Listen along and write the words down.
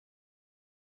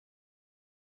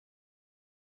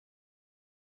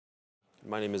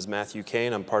My name is Matthew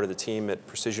Kane. I'm part of the team at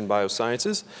Precision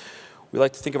Biosciences. We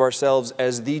like to think of ourselves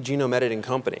as the genome editing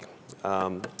company.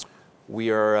 We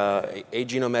are a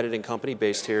genome editing company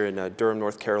based here in Durham,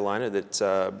 North Carolina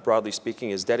that, broadly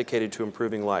speaking, is dedicated to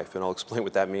improving life, and I'll explain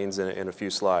what that means in a few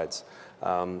slides.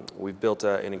 We've built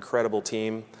an incredible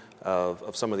team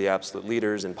of some of the absolute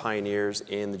leaders and pioneers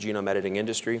in the genome editing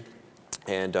industry,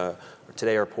 and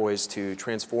today are poised to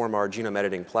transform our genome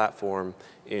editing platform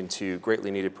into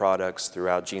greatly needed products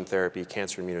throughout gene therapy,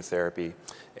 cancer immunotherapy,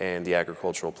 and the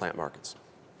agricultural plant markets.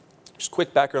 Just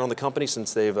quick background on the company,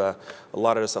 since they've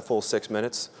allotted us a full 6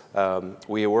 minutes.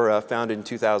 We were founded in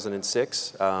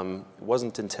 2006. It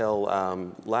wasn't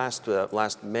until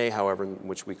last May, however, in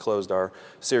which we closed our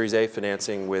Series A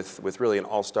financing with really an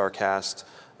all-star cast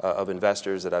of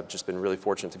investors that I've just been really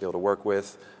fortunate to be able to work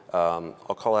with.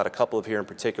 I'll call out a couple of here in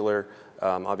particular.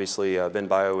 Obviously,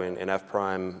 VinBio and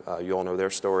F-Prime, you all know their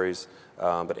stories.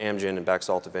 But Amgen and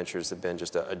Biosciences Ventures have been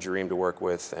just a dream to work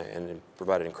with and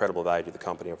provided incredible value to the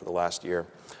company over the last year.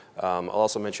 I'll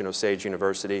also mention Osage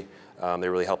University. They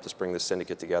really helped us bring this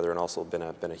syndicate together and also been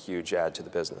a huge add to the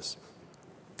business.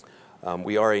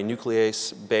 We are a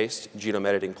nuclease-based genome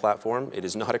editing platform. It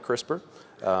is not a CRISPR.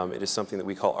 It is something that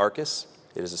we call Arcus.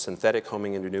 It is a synthetic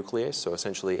homing endonuclease, so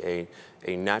essentially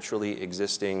a naturally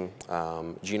existing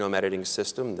genome editing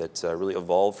system that really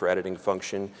evolved for editing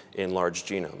function in large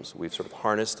genomes. We've sort of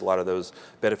harnessed a lot of those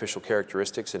beneficial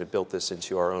characteristics and have built this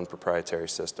into our own proprietary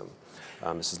system.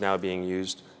 This is now being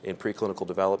used in preclinical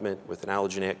development with an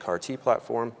allogeneic CAR-T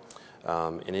platform,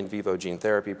 in vivo gene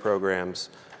therapy programs,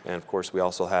 and of course we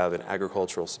also have an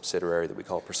agricultural subsidiary that we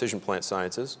call Precision Plant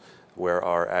Sciences, where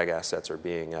our ag assets are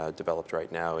being developed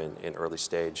right now in early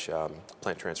stage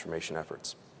plant transformation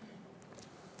efforts.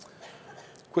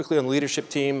 Quickly on the leadership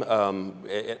team,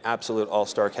 an absolute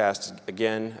all-star cast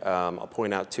again. I'll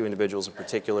point out two individuals in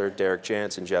particular, Derek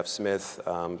Jantz and Jeff Smith,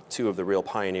 two of the real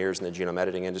pioneers in the genome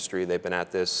editing industry. They've been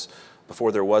at this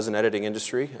before there was an editing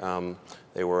industry.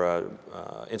 They were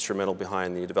instrumental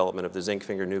behind the development of the zinc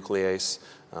finger nuclease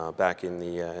back in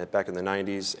the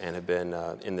 90s, and have been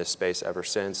in this space ever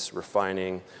since,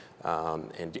 refining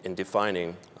and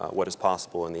defining what is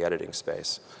possible in the editing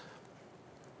space.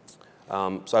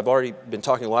 So I've already been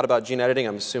talking a lot about gene editing.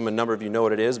 I'm assuming a number of you know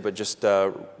what it is, but just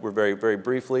very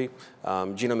briefly,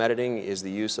 genome editing is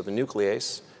the use of a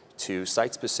nuclease to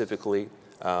site-specifically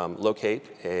locate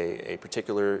a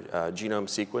particular genome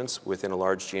sequence within a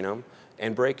large genome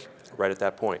and break right at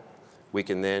that point. We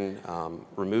can then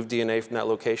remove DNA from that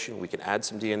location, we can add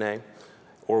some DNA,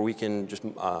 or we can just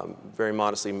very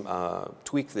modestly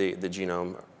tweak the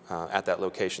genome at that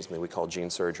location, something we call gene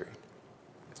surgery.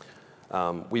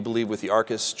 We believe with the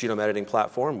Arcus genome editing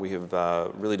platform, we have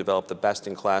really developed the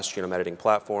best-in-class genome editing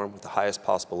platform with the highest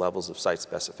possible levels of site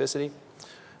specificity,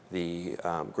 the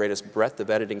greatest breadth of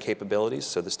editing capabilities,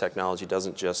 so this technology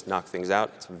doesn't just knock things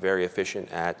out, it's very efficient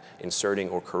at inserting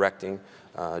or correcting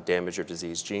damaged or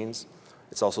diseased genes.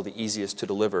 It's also the easiest to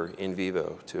deliver in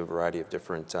vivo to a variety of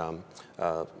different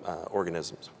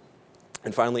organisms.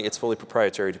 And finally, it's fully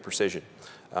proprietary to Precision.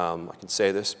 I can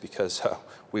say this because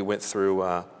we went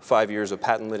through 5 years of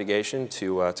patent litigation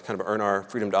to kind of earn our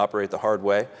freedom to operate the hard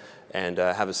way, and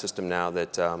have a system now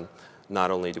that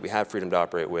not only do we have freedom to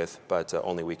operate with, but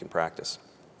only we can practice.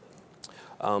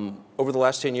 Over the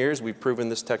last 10 years, we've proven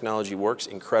this technology works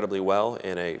incredibly well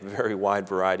in a very wide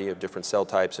variety of different cell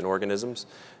types and organisms,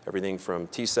 everything from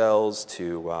T cells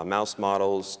to mouse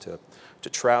models to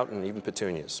trout and even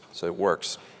petunias, so it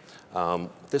works.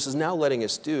 What this is now letting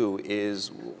us do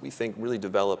is, we think, really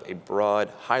develop a broad,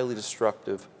 highly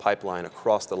destructive pipeline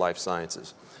across the life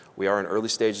sciences. We are in early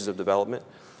stages of development,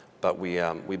 but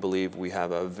we believe we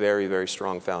have a very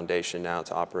strong foundation now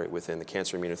to operate within the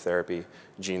cancer immunotherapy,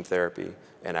 gene therapy,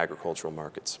 and agricultural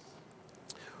markets.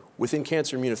 Within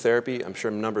cancer immunotherapy, I'm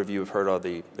sure a number of you have heard of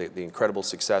the incredible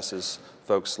successes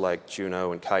folks like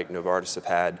Juno and Kite and Novartis have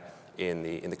had in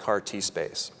the CAR-T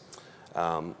space.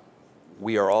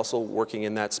 We are also working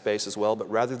in that space as well, but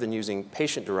rather than using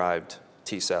patient-derived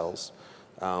T cells,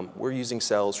 we're using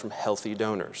cells from healthy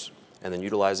donors, and then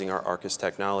utilizing our Arcus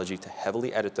technology to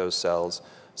heavily edit those cells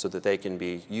so that they can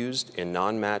be used in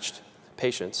non-matched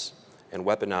patients and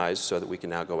weaponized so that we can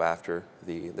now go after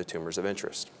the tumors of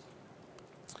interest.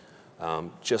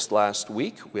 Just last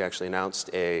week, we actually announced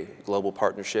a global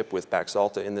partnership with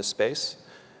Biosciences in this space.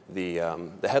 The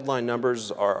headline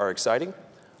numbers are exciting,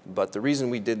 but the reason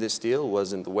we did this deal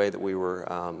was in the way that the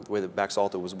way that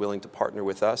Biosciences was willing to partner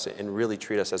with us and really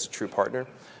treat us as a true partner,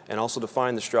 and also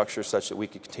define the structure such that we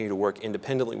could continue to work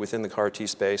independently within the CAR-T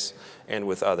space and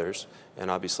with others, and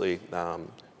obviously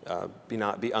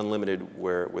be unlimited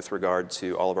with regard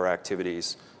to all of our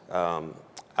activities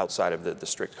outside of the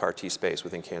strict CAR T space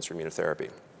within cancer immunotherapy.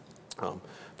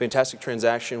 Fantastic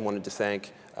transaction. Wanted to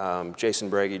thank Jason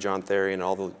Braggie, John Therian, and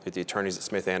all the attorneys at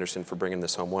Smith Anderson for bringing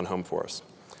this home for us.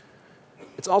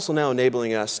 It's also now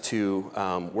enabling us to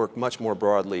work much more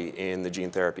broadly in the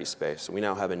gene therapy space. We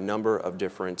now have a number of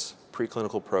different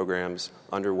preclinical programs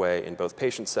underway in both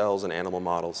patient cells and animal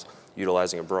models,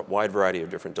 utilizing a wide variety of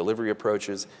different delivery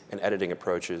approaches and editing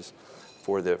approaches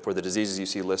for the diseases you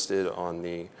see listed on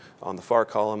the far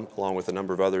column, along with a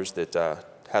number of others that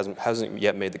hasn't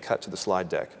yet made the cut to the slide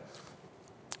deck.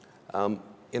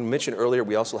 I mentioned earlier,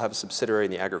 we also have a subsidiary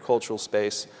in the agricultural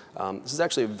space. This is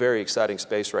actually a very exciting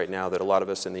space right now that a lot of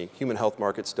us in the human health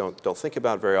markets don't think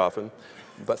about very often.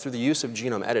 But through the use of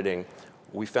genome editing,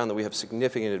 we found that we have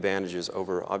significant advantages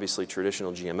over, obviously,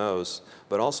 traditional GMOs,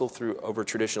 but also over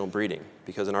traditional breeding,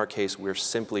 because in our case, we're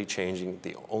simply changing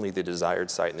only the desired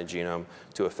site in the genome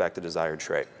to affect the desired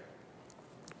trait.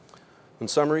 In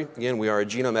summary, again, we are a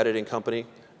genome editing company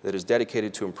that is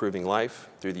dedicated to improving life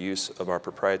through the use of our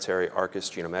proprietary Arcus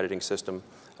genome editing system.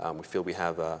 We feel we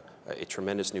have a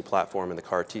tremendous new platform in the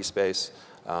CAR T space,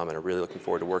 and are really looking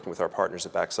forward to working with our partners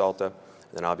at Baxalta.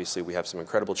 And then obviously we have some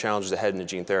incredible challenges ahead in the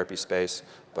gene therapy space,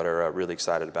 but are really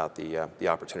excited about the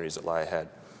opportunities that lie ahead.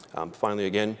 Finally,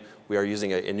 again, we are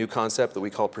using a new concept that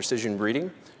we call precision breeding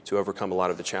to overcome a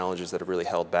lot of the challenges that have really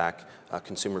held back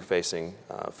consumer-facing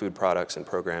food products and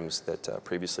programs that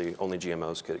previously only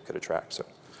GMOs could attract.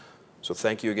 So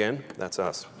thank you again. That's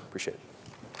us. Appreciate it.